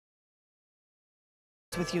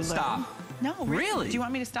with you, Lou. Stop. No, really? Do you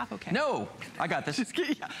want me to stop? Okay. No, I got this. Just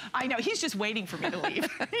kidding. I know, he's just waiting for me to leave.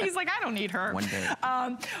 He's like, I don't need her. One day.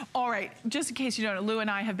 All right, just in case you don't know, Lou and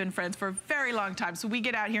I have been friends for a very long time, so we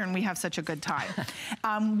get out here and we have such a good time.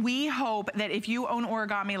 We hope that if you own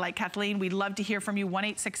origami like Kathleen, we'd love to hear from you,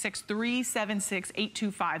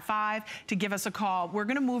 1-866-376-8255 to give us a call. We're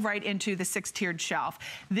gonna move right into the 6-tiered shelf.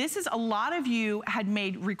 This is, a lot of you had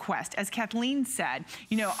made requests. As Kathleen said,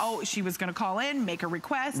 you know, oh, she was gonna call in, make a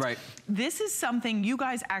request. Right. This is something you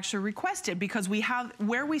guys actually requested because we have,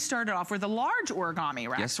 where we started off were the large origami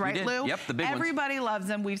racks, yes, right, we did. Lou? Yep, the big ones. Everybody loves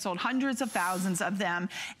them. We've sold hundreds of thousands of them.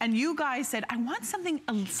 And you guys said, I want something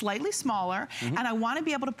slightly smaller, and I want to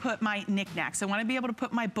be able to put my knickknacks. I want to be able to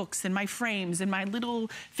put my books and my frames and my little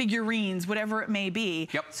figurines, whatever it may be.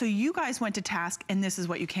 Yep. So you guys went to task, and this is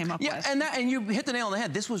what you came up with. Yeah, and you hit the nail on the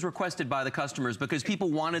head. This was requested by the customers because people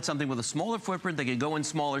wanted something with a smaller footprint. They could go in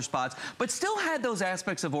smaller spots, but still had those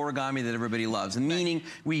aspects of origami that everybody loves. And meaning,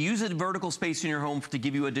 we use a vertical space in your home to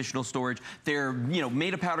give you additional storage. They're, you know,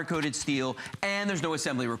 made of powder-coated steel, and there's no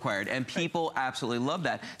assembly required. And people absolutely love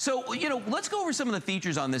that. So, you know, let's go over some of the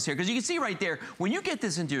features on this here, because you can see right there, when you get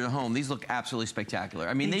this into your home, these look absolutely spectacular.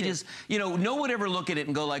 I mean, they just, you know, no one would ever look at it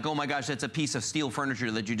and go like, oh my gosh, that's a piece of steel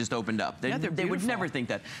furniture that you just opened up. They would never think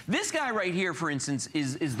that. This guy right here, for instance,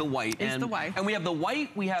 is the white. And we have the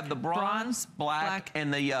white, we have the bronze, black,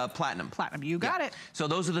 and the platinum. Platinum, you got it. So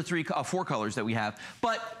those are the four colors that we have.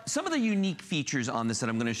 But some of the unique features on this that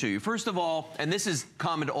I'm gonna show you. First of all, and this is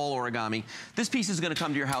common to all origami, this piece is gonna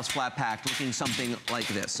come to your house flat packed, looking something like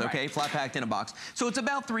this, okay? Flat packed in a box. So it's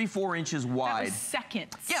about 3-4 inches wide. That was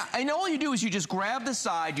seconds. Yeah, and all you do is you just grab the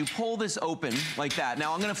side, you pull this open like that.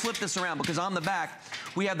 Now I'm gonna flip this around because on the back,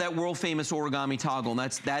 we have that world famous origami toggle,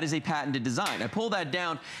 and that is a patented design. I pull that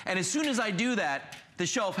down, and as soon as I do that, the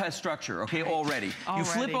shelf has structure, okay, already. You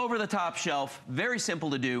flip over the top shelf, very simple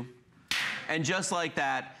to do. And just like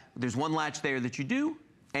that, there's one latch there that you do,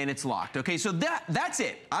 and it's locked. Okay, so that's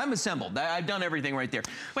it. I'm assembled. I've done everything right there.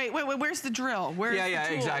 Wait, where's the drill? Where's the tools?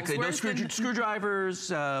 Exactly. Where's no screwdrivers,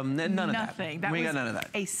 none of that. Nothing. We got none of that.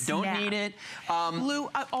 A snap. Don't need it. Lou,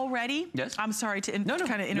 already? Yes? I'm sorry to kind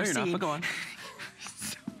of intercede. No, you're not, but go on.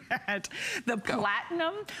 The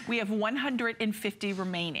platinum, we have 150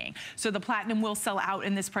 remaining. So the platinum will sell out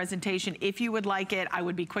in this presentation. If you would like it, I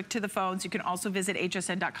would be quick to the phones. You can also visit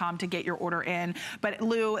hsn.com to get your order in. But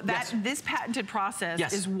Lou, this patented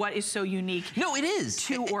process is what is so unique. No, it is.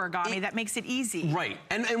 To origami, that makes it easy. Right,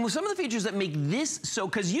 and with some of the features that make this so,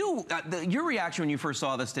 because your reaction when you first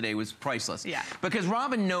saw this today was priceless. Yeah. Because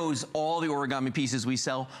Robin knows all the origami pieces we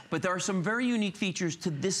sell, but there are some very unique features to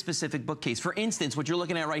this specific bookcase. For instance, what you're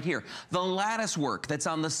looking at right here, the lattice work that's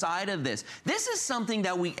on the side of this. This is something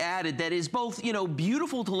that we added that is both, you know,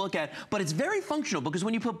 beautiful to look at, but it's very functional because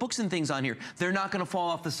when you put books and things on here, they're not gonna fall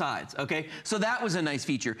off the sides, okay? So that was a nice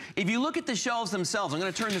feature. If you look at the shelves themselves, I'm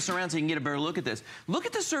gonna turn this around so you can get a better look at this. Look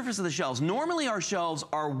at the surface of the shelves. Normally our shelves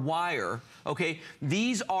are wire, okay?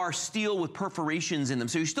 These are steel with perforations in them.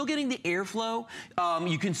 So you're still getting the airflow.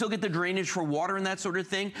 You can still get the drainage for water and that sort of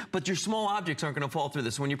thing, but your small objects aren't gonna fall through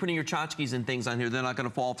this. When you're putting your tchotchkes and things on here, they're not gonna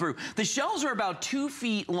fall through. The shelves are about 2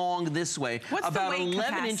 feet long this way, about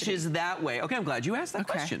 11 inches that way. Okay, I'm glad you asked that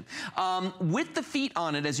question. With the feet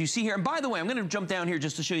on it, as you see here, and by the way, I'm gonna jump down here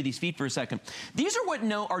just to show you these feet for a second. These are what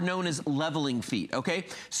are known as leveling feet, okay?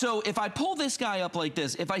 So if I pull this guy up like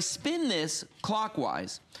this, if I spin this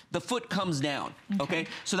clockwise, the foot comes down, okay?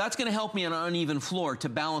 So that's gonna help me on an uneven floor to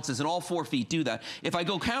balance this, and all 4 feet do that. If I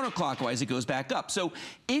go counterclockwise, it goes back up. So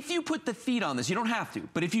if you put the feet on this, you don't have to,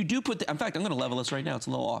 but if you do put in fact, I'm gonna level this right now, it's a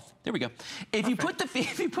little off. There we go. If you put the feet,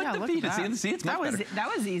 see, it's much better.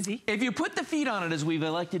 That was easy. If you put the feet on it, as we've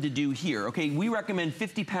elected to do here, okay, we recommend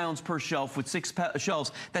 50 pounds per shelf with 6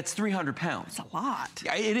 shelves. That's 300 pounds. That's a lot.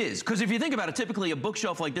 It is, because if you think about it, typically a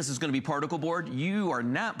bookshelf like this is going to be particle board. You are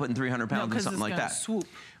not putting 300 pounds in something like that. Swoop.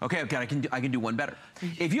 Okay, I can do one better.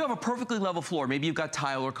 If you have a perfectly level floor, maybe you've got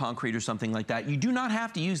tile or concrete or something like that, you do not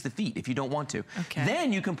have to use the feet if you don't want to. Okay.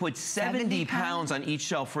 Then you can put 70 pounds on each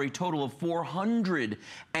shelf for a total of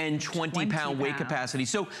 420 pound weight capacity.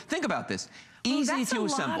 So think about this. Easy to assemble.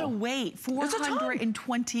 That's a lot of weight,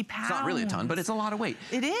 420 pounds. It's not really a ton, but it's a lot of weight.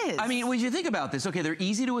 It is. I mean, when you think about this, okay, they're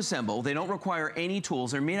easy to assemble. They don't require any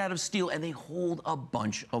tools. They're made out of steel, and they hold a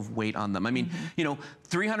bunch of weight on them. I mean, you know,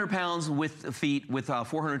 300 pounds with the feet, with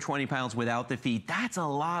 420 pounds without the feet. That's a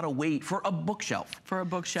lot of weight for a bookshelf. For a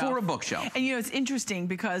bookshelf. For a bookshelf. And you know, it's interesting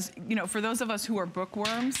because, you know, for those of us who are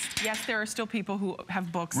bookworms, yes, there are still people who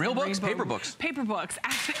have books. Real books, paper books. Paper books,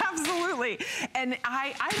 absolutely. And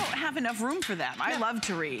I don't have enough room for them. I love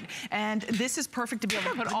to read. And this is perfect to be able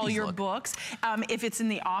to put all your books. If it's in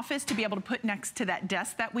the office, to be able to put next to that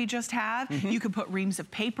desk that we just have, you could put reams of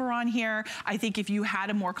paper on here. I think if you had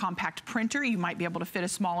a more compact printer, you might be able to fit a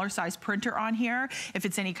smaller size printer on here. If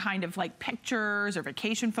it's any kind of like pictures or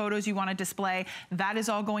vacation photos you want to display, that is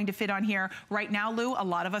all going to fit on here. Right now, Lou, a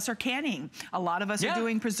lot of us are canning. A lot of us are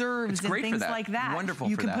doing preserves and things like that. Wonderful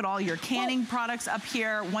you can put all your canning products up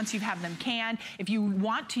here once you have them canned. If you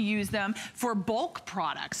want to use them for bulk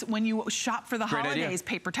products, when you shop for the holidays,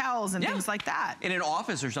 paper towels and things like that. In an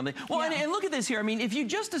office or something. Well, and look at this here. I mean, if you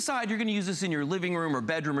just decide you're going to use this in your living room or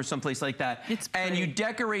bedroom or someplace like that, and you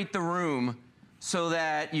decorate the room so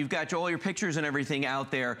that you've got all your pictures and everything out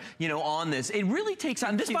there, you know, on this. It really takes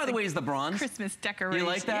on. This, by the way, is the bronze. Christmas decoration. You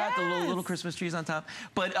like that? The little Christmas trees on top.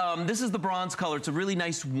 But this is the bronze color. It's a really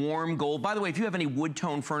nice warm gold. By the way, if you have any wood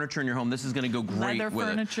tone furniture in your home, this is going to go great with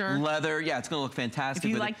furniture. Leather, yeah, it's going to look fantastic. If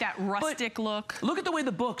you like that rustic look. Look at the way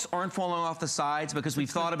the books aren't falling off the sides, because we've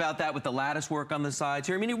thought about that with the lattice work on the sides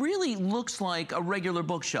here. I mean, it really looks like a regular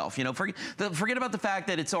bookshelf. You know, forget about the fact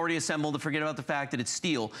that it's already assembled. Forget about the fact that it's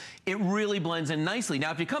steel. It really blends in nicely.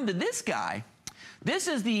 Now, if you come to this guy, this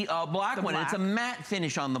is the black one. It's a matte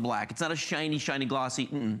finish on the black. It's not a shiny,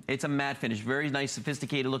 glossy. It's a matte finish. Very nice,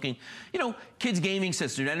 sophisticated looking. You know, kids' gaming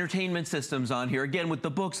systems, entertainment systems on here. Again, with the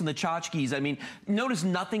books and the tchotchkes. I mean, notice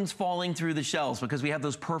nothing's falling through the shelves because we have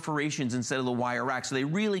those perforations instead of the wire rack. So they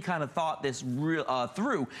really kind of thought this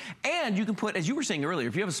through. And you can put, as you were saying earlier,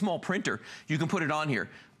 if you have a small printer, you can put it on here.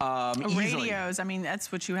 Radios, I mean,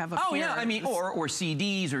 that's what you have up here. Yeah, I mean, or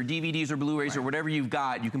CDs or DVDs or Blu-rays or whatever you've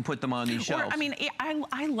got, you can put them on these shelves. Or, I mean,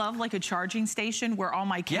 I love like a charging station where all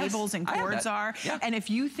my cables and cords are. And if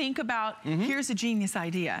you think about, here's a genius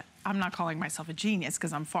idea. I'm not calling myself a genius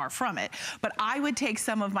because I'm far from it, but I would take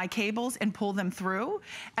some of my cables and pull them through,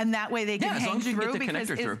 and that way they can hang through. Get the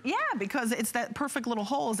connector through. Yeah, because it's that perfect little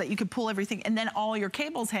holes that you could pull everything, and then all your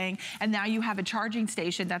cables hang, and now you have a charging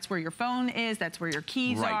station. That's where your phone is, that's where your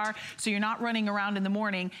keys are, so you're not running around in the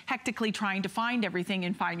morning hectically trying to find everything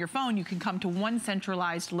and find your phone. You can come to one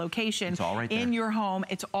centralized location in your home.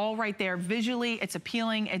 It's all right there. Visually, it's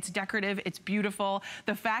appealing, it's decorative, it's beautiful.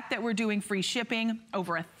 The fact that we're doing free shipping,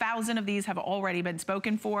 over 1,000 of these have already been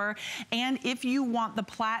spoken for. And if you want the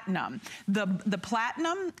platinum, the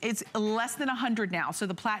platinum is less than 100 now. So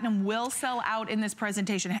the platinum will sell out in this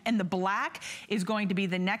presentation. And the black is going to be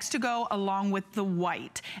the next to go along with the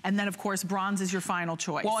white. And then of course, bronze is your final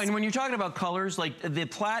choice. Well, and when you're talking about colors, like the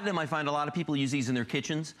platinum, I find a lot of people use these in their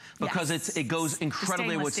kitchens because it goes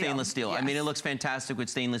incredibly with stainless steel. I mean, it looks fantastic with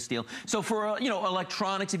stainless steel. So for, you know,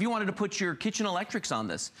 electronics, if you wanted to put your kitchen electrics on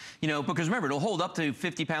this, you know, because remember, it'll hold up to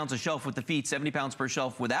 50 pounds a shelf with the feet, 70 pounds per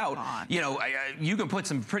shelf without. You know, you can put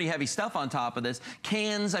some pretty heavy stuff on top of this.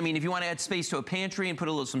 Cans, I mean, if you want to add space to a pantry and put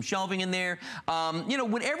some shelving in there, you know,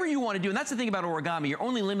 whatever you want to do. And that's the thing about origami. You're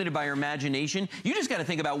only limited by your imagination. You just got to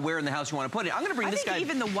think about where in the house you want to put it. I'm going to bring this guy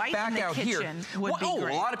even the white back in the out kitchen here. Would be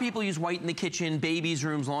great. A lot of people use white in the kitchen, babies'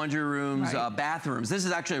 rooms, laundry rooms, bathrooms. This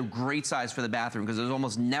is actually a great size for the bathroom because there's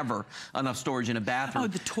almost never enough storage in a bathroom. Oh,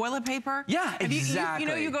 the toilet paper? Yeah, exactly. You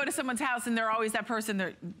know, you go to someone's house and they're always that person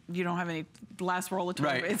that you don't have any last roll of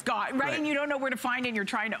toilet paper. It's gone, right? And you don't know where to find it, and you're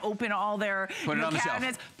trying to open all their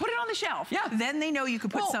cabinets. Put it on the shelf. Yeah. Then they know you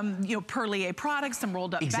could put some, you know, Perlier products, some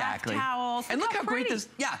rolled up bath towels. And look how great this,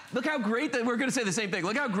 look how great that, we're gonna say the same thing.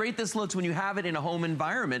 Look how great this looks when you have it in a home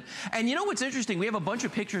environment. And you know what's interesting? We have a bunch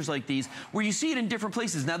of pictures like these where you see it in different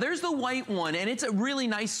places. Now there's the white one, and it's a really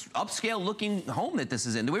nice upscale looking home that this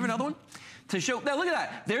is in. Do we have another one? To show, now look at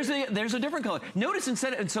that, there's a different color. Notice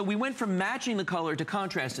and so we went from matching the color to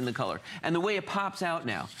contrasting the color, and the way it pops out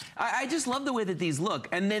now. I just love the way that these look.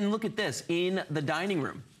 And then look at this, in the dining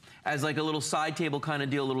room, as like a little side table kind of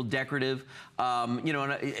deal, a little decorative, you know,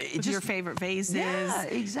 and with your favorite vases. Yeah,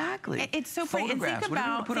 exactly. It's so pretty. Photographs, what do you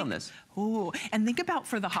want to put on this? Ooh, and think about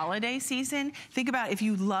for the holiday season, think about if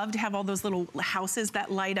you love to have all those little houses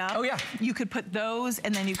that light up. Oh yeah. You could put those,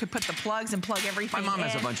 and then you could put the plugs and plug everything in. My mom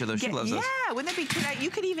has a bunch of those, she loves those. Yeah, wouldn't that be cute? You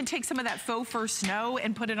could even take some of that faux fur snow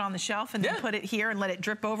and put it on the shelf and then put it here and let it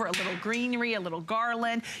drip over, a little greenery, a little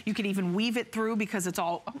garland. You could even weave it through because it's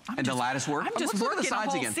all, the lattice work. I'm just working a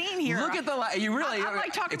whole scene here. Look at the, you really,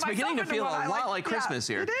 it's beginning to feel a lot like Christmas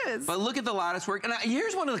here. It is. But look at the lattice work. And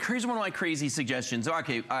here's one of my crazy suggestions.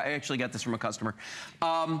 Okay, I actually got this from a customer.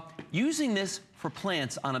 Using this for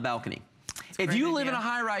plants on a balcony. If you live in a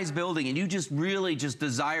high-rise building and you just really just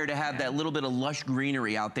desire to have that little bit of lush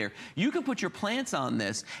greenery out there, you can put your plants on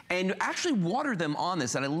this and actually water them on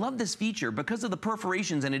this. And I love this feature because of the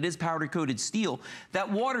perforations, and it is powder-coated steel, that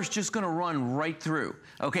water's just gonna run right through.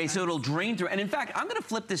 Okay, so it'll drain through. And in fact, I'm gonna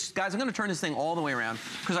flip this, guys, I'm gonna turn this thing all the way around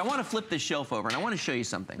because I wanna flip this shelf over and I wanna show you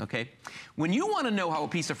something, okay? When you wanna know how a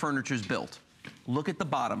piece of furniture is built, look at the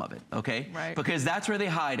bottom of it, okay? Right. Because that's where they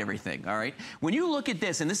hide everything, all right? When you look at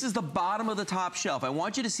this, and this is the bottom of the top shelf, I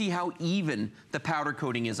want you to see how even the powder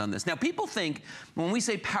coating is on this. Now, people think when we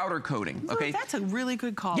say powder coating, okay? Ooh, that's a really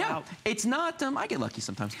good call out. It's not, I get lucky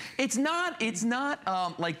sometimes. It's not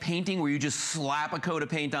like painting where you just slap a coat of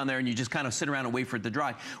paint on there and you just kind of sit around and wait for it to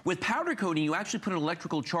dry. With powder coating, you actually put an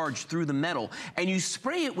electrical charge through the metal and you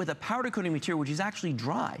spray it with a powder coating material which is actually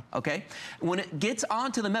dry, okay? When it gets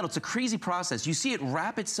onto the metal, it's a crazy process. You see it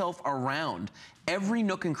wrap itself around every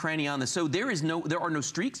nook and cranny on this. So there are no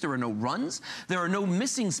streaks, there are no runs, there are no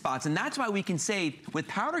missing spots. And that's why we can say with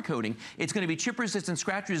powder coating, it's gonna be chip resistant,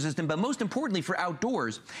 scratch resistant, but most importantly for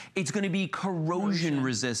outdoors, it's gonna be corrosion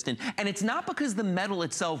resistant. And it's not because the metal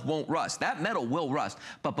itself won't rust. That metal will rust,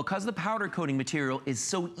 but because the powder coating material is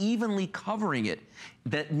so evenly covering it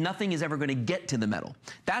that nothing is ever gonna get to the metal.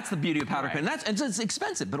 That's the beauty of powder coating. And so it's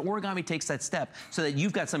expensive, but Origami takes that step so that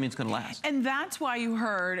you've got something that's gonna last. And that's why you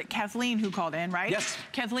heard Kathleen, who called in, right? Yes.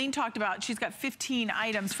 Kathleen talked about she's got 15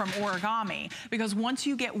 items from Origami because once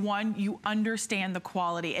you get one, you understand the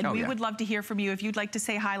quality. And we would love to hear from you. If you'd like to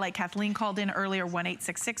say hi, like Kathleen called in earlier,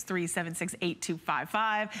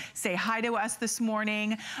 1-866-376-8255. Say hi to us this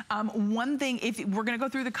morning. One thing, if we're gonna go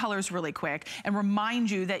through the colors really quick and remind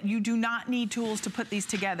you that you do not need tools to put these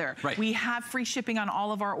together. Right. We have free shipping on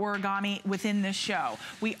all of our Origami within this show.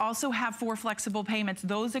 We also have 4 flexible payments.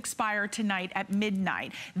 Those expire tonight at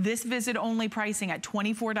midnight. This visit only pricing at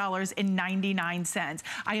 $24.99.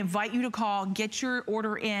 I invite you to call, get your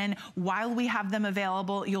order in while we have them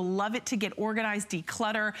available. You'll love it to get organized,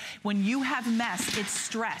 declutter. When you have mess, it's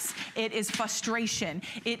stress. It is frustration.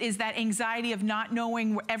 It is that anxiety of not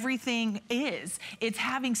knowing where everything is. It's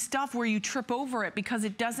having stuff where you trip over it because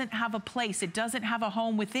it doesn't have a place. It doesn't have a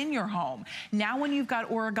home within your home. Now when you've got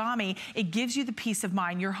Origami, it gives you the peace of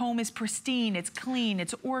mind. Your home is pristine, it's clean,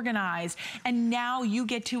 it's organized, and now you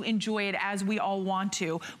get to enjoy it as we all want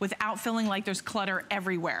to without feeling like there's clutter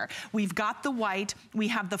everywhere. We've got the white, we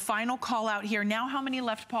have the final call out here. Now how many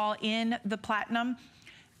left, Paul, in the platinum?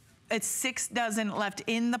 It's 6 dozen left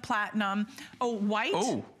in the platinum. Oh, white?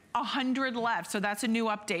 Oh. 100 left, so that's a new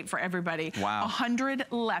update for everybody. Wow. 100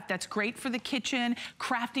 left. That's great for the kitchen,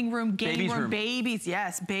 crafting room, game room, babies.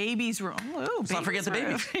 Yes, babies room. Ooh, let's not forget the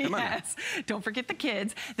babies. Come yes, don't forget the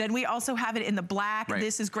kids. Then we also have it in the black. Right.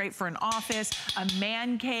 This is great for an office, a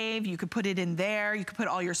man cave. You could put it in there. You could put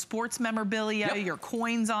all your sports memorabilia, your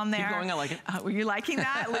coins on there. Keep going, I like it. Were you liking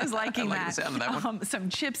that? Lou's liking I like that. The sound of that one. Some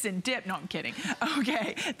chips and dip. No, I'm kidding.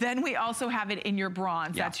 Okay, then we also have it in your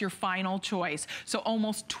bronze. That's your final choice. So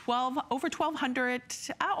almost over 1,200,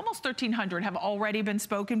 almost 1,300 have already been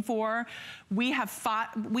spoken for. We have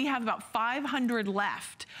about 500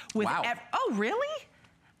 left. With oh, really?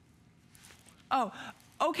 Oh.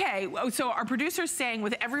 Okay, so our producer's saying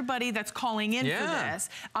with everybody that's calling in for this,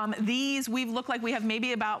 these look like we have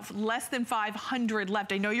maybe about less than 500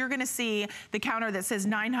 left. I know you're gonna see the counter that says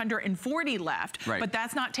 940 left, but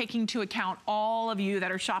that's not taking into account all of you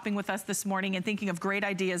that are shopping with us this morning and thinking of great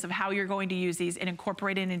ideas of how you're going to use these and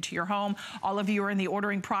incorporate it into your home. All of you are in the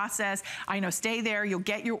ordering process. I know, stay there, you'll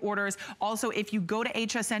get your orders. Also, if you go to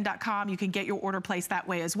hsn.com, you can get your order placed that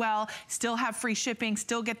way as well. Still have free shipping,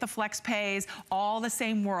 still get the flex pays, all the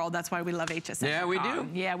same world. That's why we love HSN. Yeah, we do.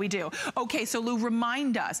 Yeah, we do. Okay, so Lou,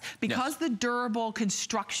 remind us, because the durable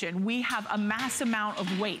construction, we have a mass amount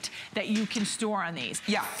of weight that you can store on these.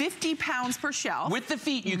 Yeah. 50 pounds per shelf. With the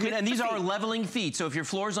feet, you can, and these are leveling feet, so if your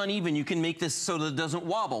floor's uneven, you can make this so that it doesn't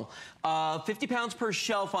wobble. 50 pounds per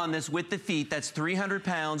shelf on this with the feet, that's 300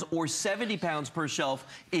 pounds, or 70 pounds per shelf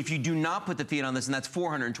if you do not put the feet on this, and that's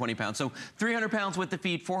 420 pounds. So 300 pounds with the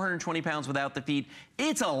feet, 420 pounds without the feet.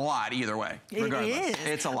 It's a lot either way, regardless. It is.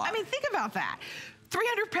 It's a lot. I mean, think about that.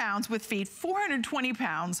 300 pounds with feet, 420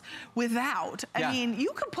 pounds without. I mean,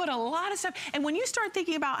 you could put a lot of stuff. And when you start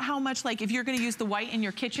thinking about how much, like if you're gonna use the white in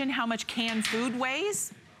your kitchen, how much canned food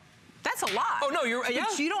weighs, that's a lot. Oh, no, you're,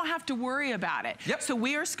 But you don't have to worry about it. Yep. So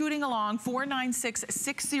we are scooting along.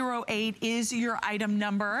 496608 is your item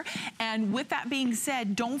number. And with that being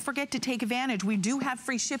said, don't forget to take advantage. We do have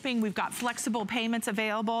free shipping. We've got flexible payments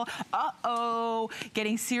available. Uh-oh,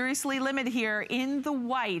 getting seriously limited here. In the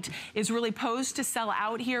white is really posed to sell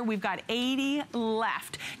out here. We've got 80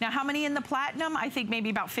 left. Now, how many in the platinum? I think maybe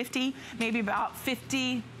about 50, maybe about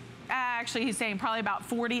 50. actually he's saying probably about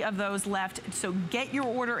 40 of those left. So get your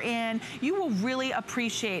order in. You will really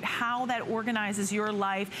appreciate how that organizes your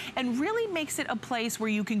life and really makes it a place where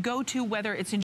you can go to, whether it's in